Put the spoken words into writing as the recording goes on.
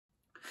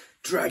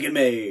Dragon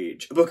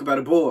Mage, a book about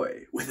a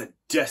boy with a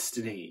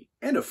destiny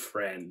and a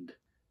friend.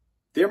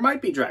 There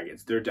might be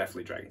dragons. There are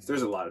definitely dragons.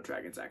 There's a lot of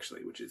dragons,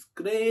 actually, which is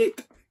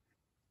great.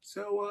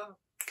 So,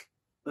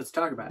 let's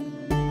talk about it.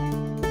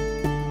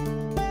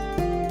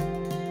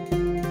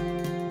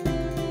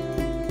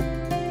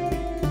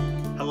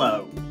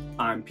 Hello,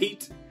 I'm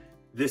Pete.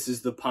 This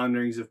is the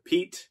Ponderings of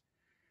Pete.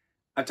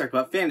 I talk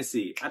about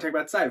fantasy. I talk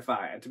about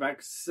sci-fi. I talk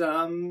about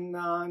some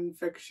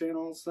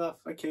non-fictional stuff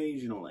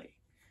occasionally.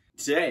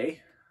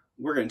 Today,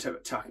 we're going to be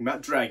talking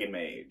about Dragon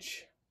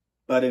Mage.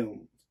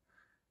 Ba-doom.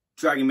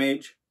 Dragon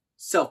Mage,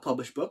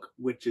 self-published book,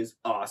 which is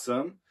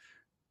awesome.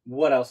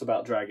 What else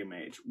about Dragon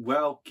Mage?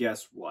 Well,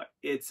 guess what?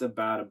 It's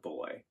about a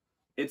boy.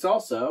 It's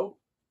also,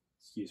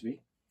 excuse me,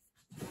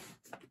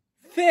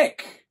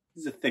 thick.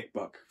 This is a thick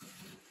book.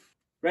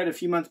 Read a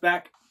few months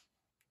back.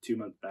 2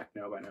 months back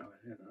now by now.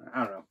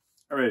 I don't know.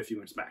 I read it a few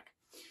months back.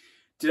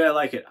 Did I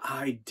like it?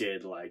 I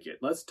did like it.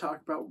 Let's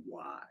talk about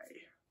why.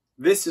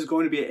 This is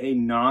going to be a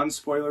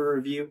non-spoiler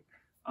review.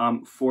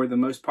 For the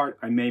most part,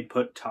 I may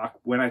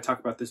when I talk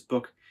about this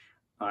book,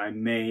 I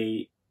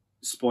may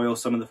spoil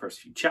some of the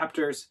first few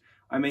chapters.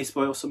 I may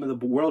spoil some of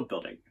the world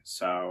building.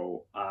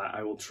 So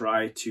I will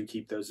try to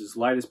keep those as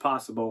light as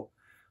possible.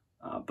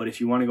 But if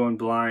you want to go in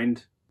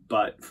blind,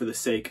 but for the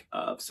sake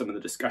of some of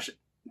the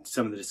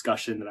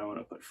discussion that I want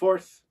to put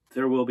forth,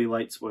 there will be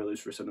light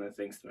spoilers for some of the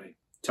things that I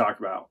talk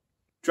about.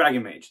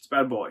 Dragon Mage, it's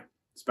about a boy.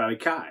 It's about a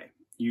Kai.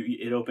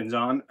 It opens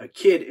on a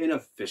kid in a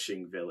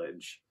fishing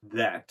village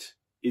that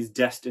is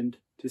destined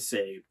to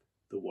save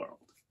the world.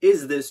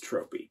 Is this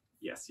tropey?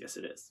 Yes,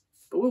 it is.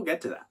 But we'll get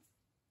to that.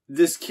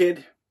 This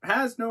kid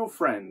has no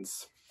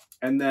friends,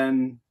 and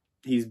then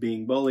he's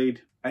being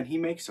bullied, and he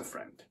makes a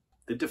friend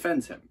that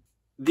defends him.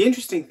 The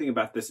interesting thing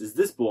about this is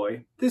this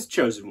boy, this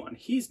chosen one,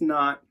 he's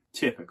not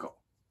typical.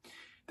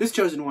 This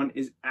chosen one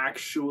is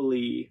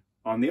actually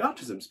on the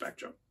autism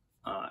spectrum.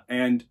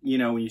 And, you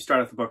know, when you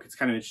start off the book, it's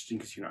kind of interesting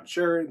because you're not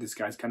sure. This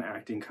guy's kind of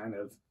acting kind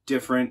of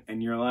different,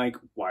 and you're like,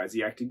 why is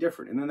he acting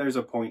different? And then there's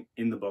a point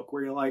in the book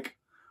where you're like,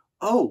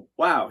 oh,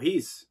 wow,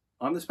 he's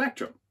on the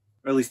spectrum.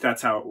 Or at least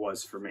that's how it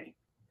was for me.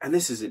 And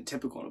this isn't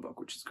typical in a book,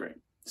 which is great.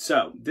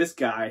 So this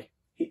guy,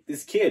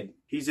 this kid,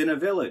 he's in a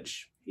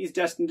village. He's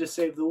destined to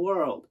save the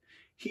world.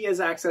 He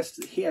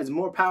has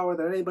more power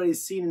than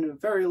anybody's seen in a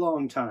very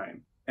long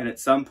time. And at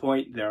some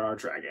point, there are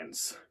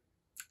dragons.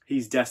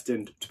 He's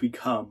destined to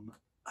become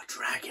a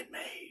dragon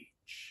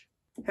mage.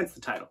 Hence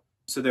the title.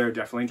 So there are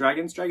definitely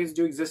dragons. Dragons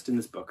do exist in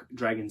this book.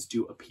 Dragons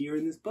do appear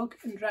in this book,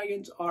 and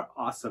dragons are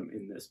awesome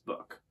in this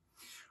book.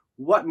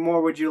 What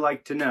more would you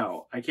like to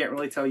know? I can't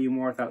really tell you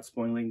more without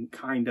spoiling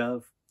kind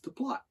of the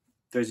plot.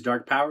 There's a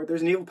dark power,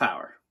 there's an evil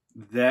power.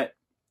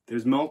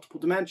 There's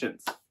multiple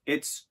dimensions.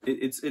 It's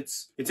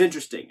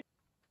interesting.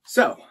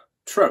 So,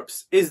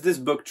 tropes. Is this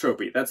book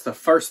tropey? That's the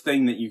first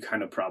thing that you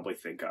kind of probably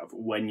think of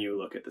when you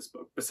look at this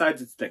book,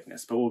 besides its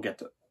thickness, but we'll get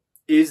to it.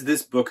 Is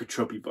this book a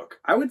tropey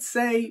book? I would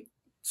say,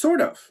 sort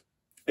of.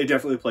 It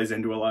definitely plays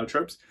into a lot of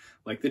tropes,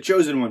 like the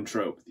chosen one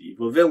trope, the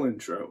evil villain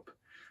trope.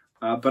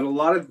 But a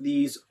lot of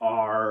these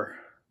are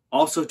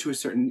also, to a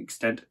certain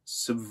extent,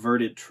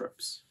 subverted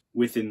tropes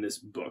within this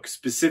book.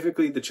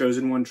 Specifically, the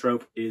chosen one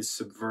trope is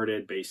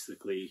subverted,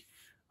 basically,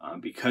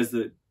 because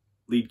the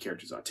lead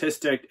character is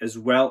autistic, as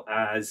well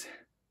as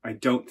I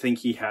don't think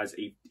he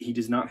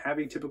does not have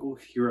a typical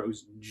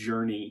hero's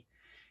journey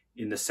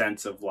in the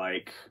sense of,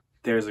 like,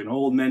 there's an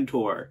old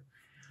mentor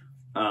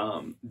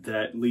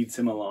that leads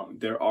him along.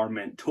 There are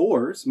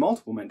mentors,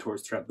 multiple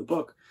mentors throughout the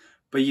book,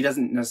 but he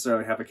doesn't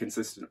necessarily have a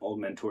consistent old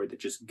mentor that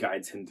just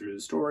guides him through the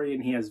story,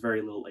 and he has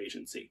very little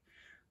agency.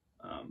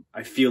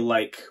 I feel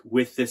like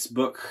with this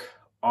book,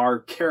 our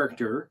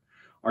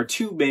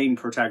two main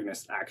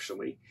protagonists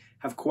actually,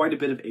 have quite a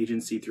bit of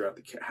agency throughout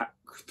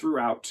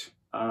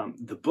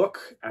the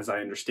book, as I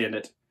understand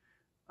it.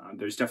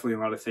 There's definitely a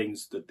lot of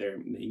things that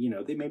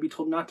they may be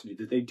told not to do,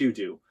 that they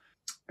do.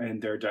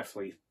 And there are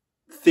definitely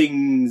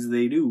things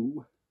they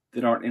do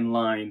that aren't in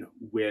line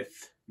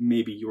with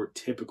maybe your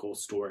typical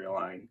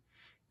storyline,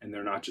 and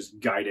they're not just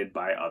guided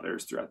by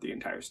others throughout the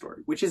entire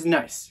story, which is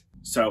nice.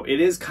 So it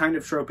is kind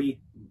of tropey,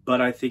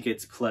 but I think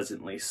it's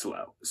pleasantly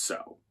slow.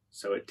 So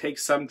it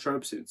takes some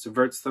tropes and it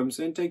subverts them,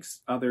 and it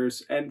takes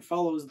others and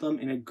follows them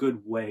in a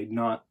good way,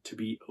 not to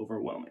be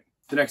overwhelming.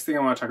 The next thing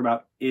I want to talk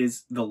about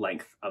is the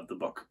length of the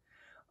book.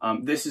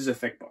 This is a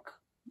thick book.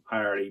 I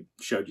already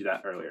showed you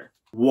that earlier.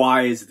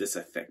 Why is this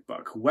a thick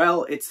book?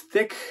 Well, it's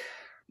thick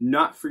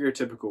not for your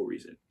typical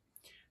reason.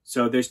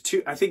 So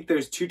I think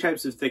there's two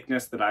types of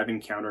thickness that I've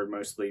encountered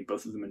mostly,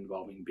 both of them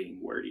involving being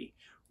wordy.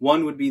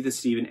 One would be the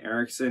Steven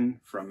Erikson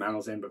from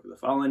Malazan Book of the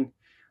Fallen.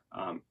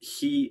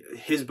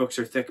 His books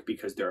are thick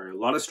because there are a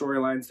lot of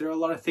storylines, there are a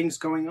lot of things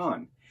going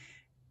on,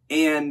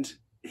 and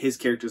his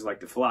characters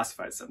like to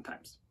philosophize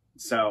sometimes.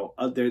 So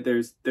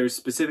there's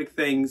specific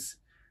things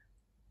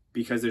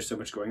because there's so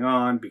much going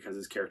on, because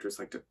his characters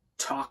like to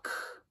talk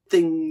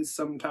things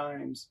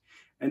sometimes,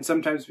 and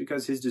sometimes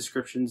because his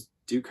descriptions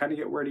do kind of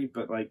get wordy,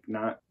 but like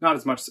not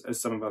as much as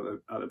some of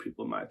other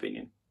people in my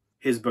opinion.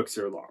 His books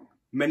are long.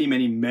 many,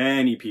 many,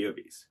 many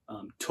POVs.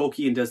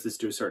 Tolkien does this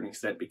to a certain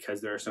extent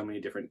because there are so many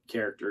different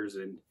characters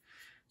and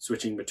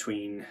switching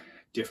between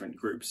different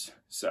groups.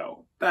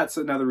 So that's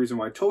another reason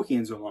why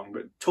Tolkien's so long.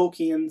 But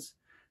Tolkien's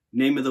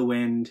Name of the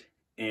Wind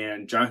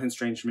and Jonathan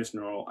Strange Miss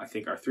Norrell, I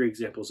think, are 3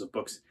 examples of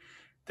books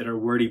that are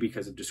wordy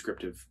because of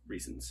descriptive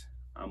reasons.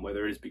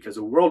 Whether it is because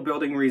of world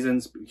building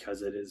reasons,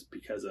 because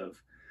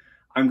of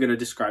I'm going to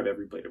describe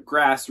every blade of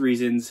grass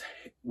reasons,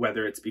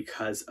 whether it's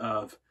because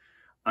of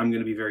I'm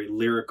going to be very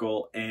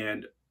lyrical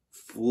and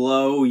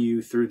flow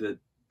you through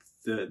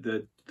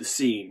the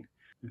scene.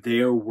 They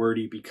are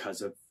wordy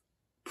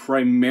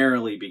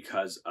primarily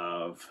because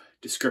of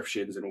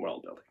descriptions and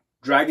world building.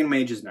 Dragon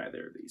Mage is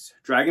neither of these.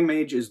 Dragon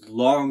Mage is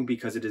long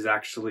because it is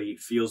actually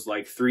feels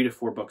like 3 to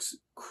 4 books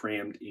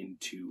crammed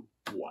into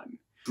one.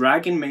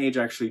 Dragon Mage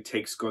actually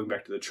takes, going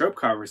back to the trope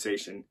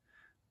conversation,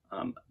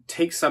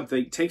 takes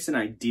an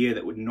idea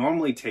that would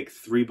normally take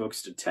 3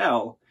 books to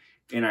tell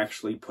and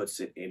actually puts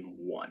it in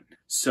one.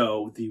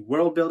 So the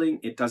world building,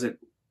 it doesn't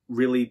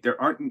really, there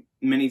aren't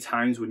many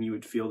times when you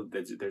would feel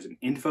that there's an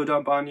info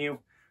dump on you.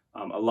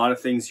 A lot of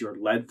things you're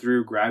led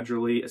through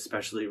gradually,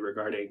 especially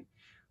regarding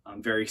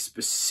very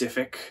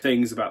specific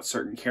things about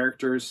certain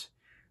characters.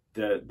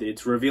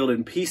 It's revealed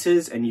in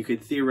pieces, and you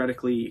could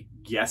theoretically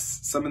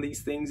guess some of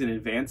these things in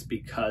advance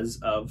because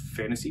of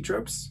fantasy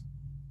tropes,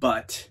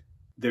 but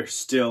they're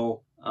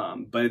still,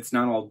 but it's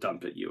not all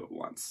dumped at you at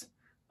once.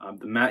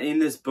 In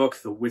this book,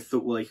 if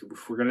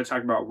we're going to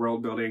talk about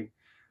world building,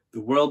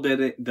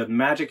 the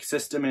magic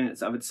system in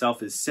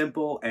itself is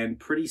simple and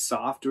pretty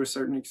soft to a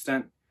certain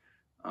extent,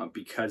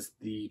 because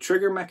the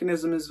trigger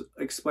mechanism is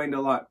explained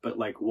a lot, but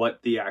like what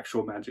the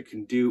actual magic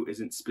can do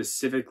isn't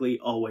specifically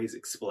always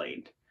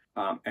explained.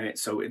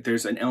 So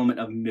there's an element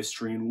of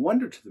mystery and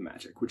wonder to the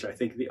magic, which I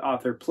think the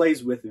author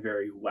plays with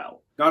very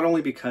well. Not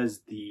only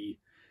because the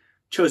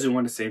chosen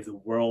one to save the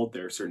world,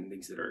 there are certain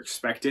things that are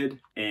expected,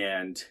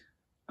 and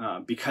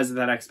because of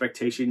that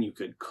expectation, you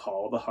could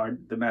call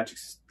the magic,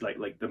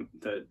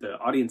 the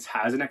audience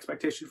has an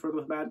expectation for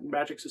the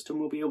magic system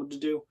will be able to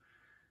do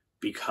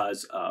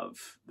because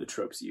of the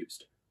tropes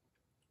used,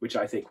 which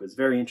I think was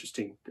very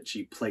interesting that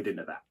she played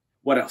into that.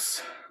 What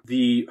else?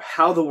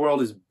 How the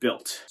world is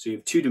built. So you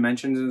have 2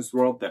 dimensions in this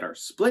world that are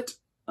split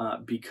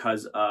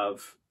because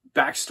of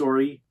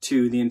backstory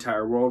to the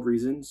entire world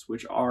reasons,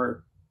 which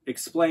are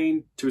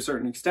explained to a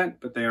certain extent,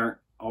 but they aren't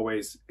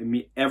always,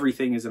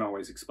 everything isn't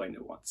always explained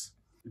at once.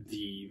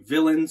 The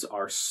villains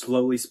are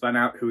slowly spun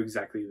out, who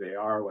exactly they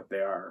are, what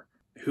they are,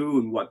 who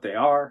and what they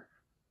are.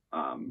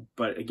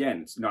 But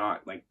again, it's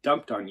not like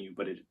dumped on you,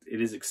 but it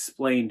is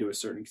explained to a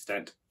certain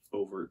extent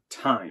over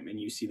time, and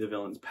you see the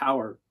villain's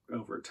power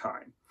over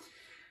time.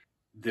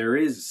 There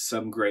is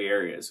some gray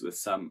areas with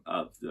some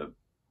of the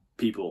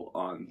people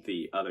on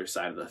the other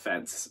side of the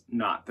fence,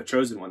 not the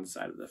chosen one's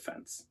side of the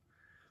fence.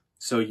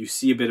 So you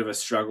see a bit of a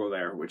struggle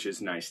there, which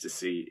is nice to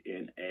see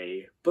in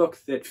a book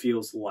that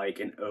feels like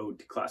an ode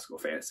to classical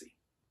fantasy.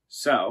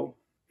 So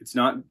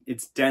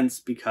it's dense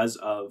because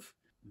of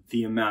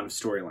the amount of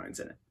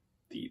storylines in it.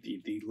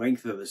 The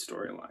length of the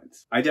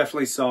storylines. I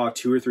definitely saw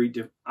 2 or 3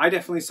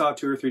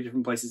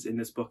 different places in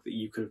this book that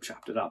you could have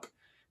chopped it up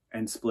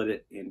and split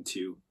it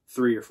into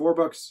 3 or 4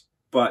 books,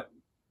 but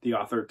the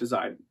author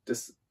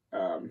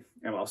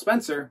M.L.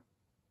 Spencer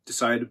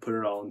decided to put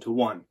it all into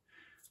one,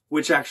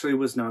 which actually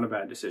was not a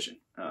bad decision,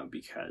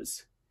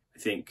 because I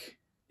think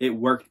it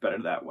worked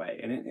better that way,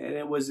 and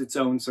it was its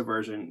own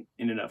subversion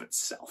in and of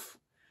itself.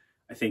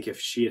 I think if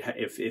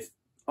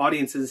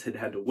audiences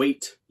had to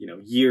wait,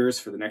 years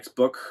for the next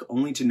book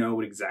only to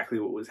know exactly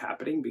what was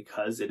happening,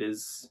 because it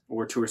is,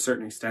 or to a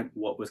certain extent,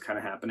 what was kind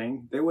of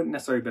happening, they wouldn't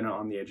necessarily have been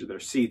on the edge of their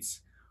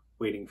seats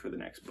waiting for the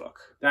next book.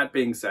 That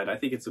being said, I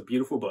think it's a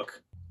beautiful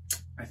book.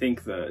 I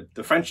think the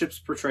friendships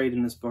portrayed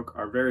in this book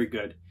are very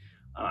good.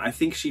 I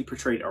think she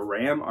portrayed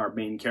Aram, our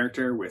main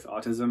character with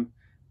autism,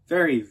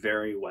 very,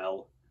 very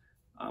well.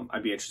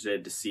 I'd be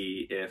interested to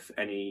see if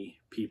any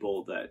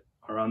people that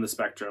are on the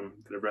spectrum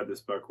that have read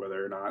this book,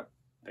 whether or not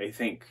they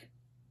think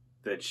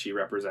that she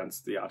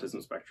represents the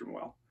autism spectrum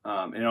well.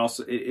 And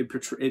also, it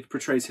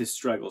portrays his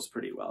struggles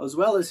pretty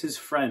well as his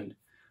friend,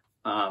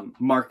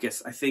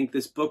 Marcus. I think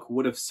this book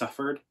would have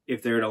suffered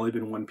if there had only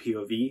been one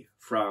POV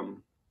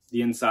from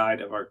the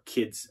inside of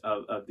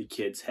the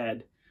kid's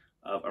head,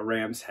 of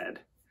Aram's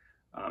head.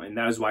 And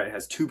that is why it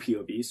has 2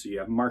 POVs. So you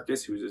have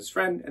Marcus, who's his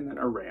friend, and then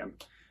Aram,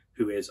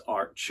 who is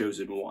our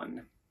chosen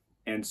one.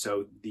 And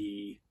so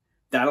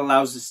that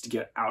allows us to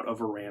get out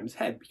of Aram's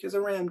head, because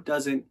Aram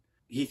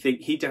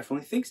he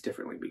definitely thinks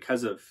differently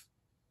because of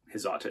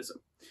his autism.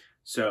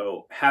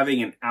 So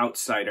having an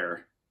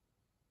outsider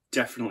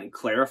definitely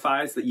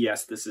clarifies that,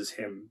 yes, this is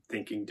him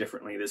thinking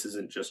differently. This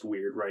isn't just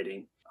weird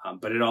writing.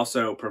 But it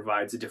also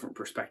provides a different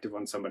perspective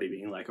on somebody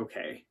being like,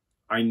 okay,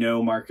 I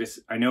know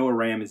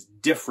Aram is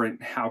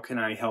different. How can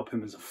I help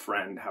him as a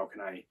friend? How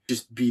can I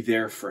just be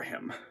there for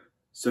him?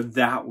 So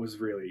that was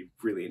really,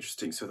 really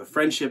interesting. So the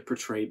friendship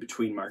portrayed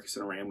between Marcus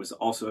and Aram was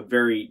also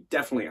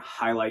definitely a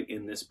highlight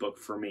in this book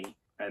for me,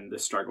 and the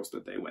struggles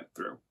that they went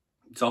through.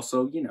 It's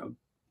also,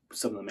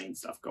 some of the main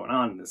stuff going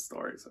on in this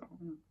story. So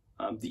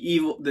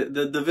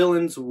the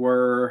villains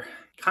were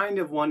kind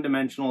of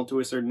one-dimensional to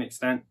a certain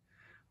extent.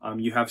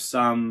 You have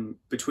some,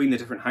 between the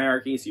different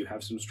hierarchies, you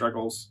have some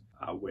struggles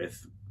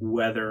with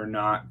whether or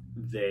not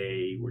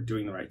they were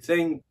doing the right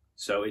thing.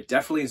 So it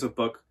definitely is a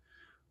book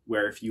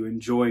where if you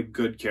enjoy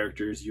good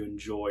characters, you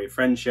enjoy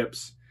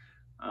friendships,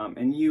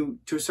 and you,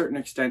 to a certain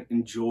extent,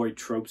 enjoy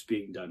tropes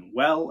being done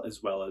well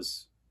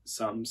as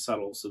some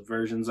subtle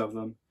subversions of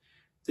them,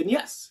 then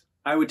yes,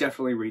 I would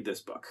definitely read this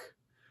book.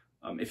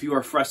 If you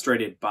are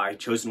frustrated by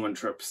Chosen One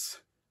tropes,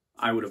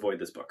 I would avoid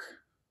this book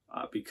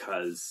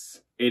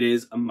because it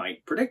is a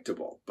mite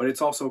predictable, but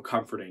it's also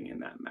comforting in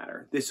that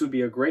matter. This would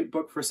be a great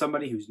book for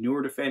somebody who's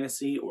newer to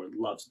fantasy or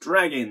loves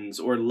dragons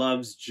or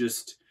loves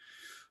just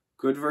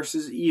good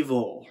versus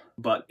evil.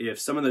 But if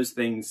some of those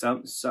things,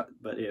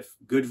 but if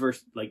good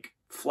versus, like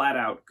flat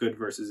out good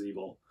versus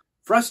evil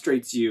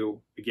frustrates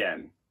you,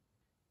 again,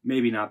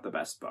 maybe not the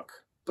best book,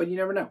 but you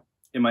never know.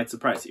 It might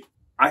surprise you.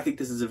 I think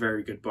this is a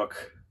very good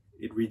book.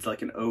 It reads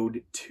like an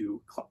ode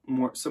to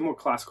some more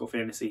classical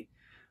fantasy,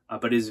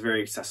 but is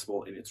very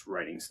accessible in its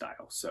writing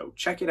style. So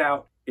check it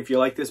out. If you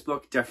like this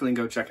book, definitely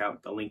go check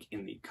out the link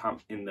in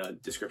the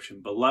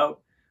description below.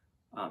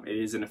 It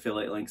is an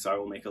affiliate link, so I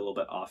will make a little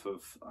bit off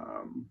of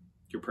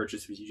your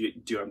purchase if you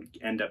do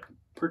end up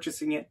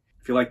purchasing it.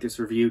 If you like this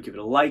review, give it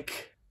a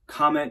like.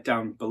 Comment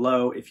down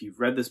below if you've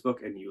read this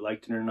book and you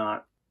liked it or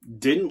not.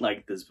 Didn't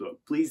like this book,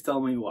 please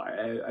tell me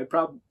why.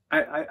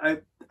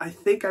 I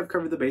think I've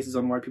covered the bases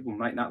on why people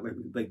might not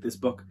like this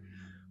book,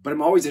 but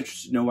I'm always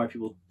interested to know why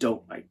people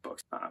don't like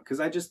books, because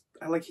I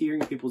like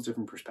hearing people's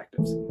different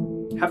perspectives.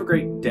 Have a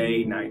great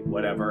day, night,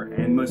 whatever,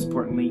 and most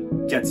importantly,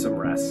 get some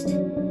rest.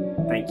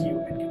 Thank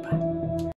you and goodbye.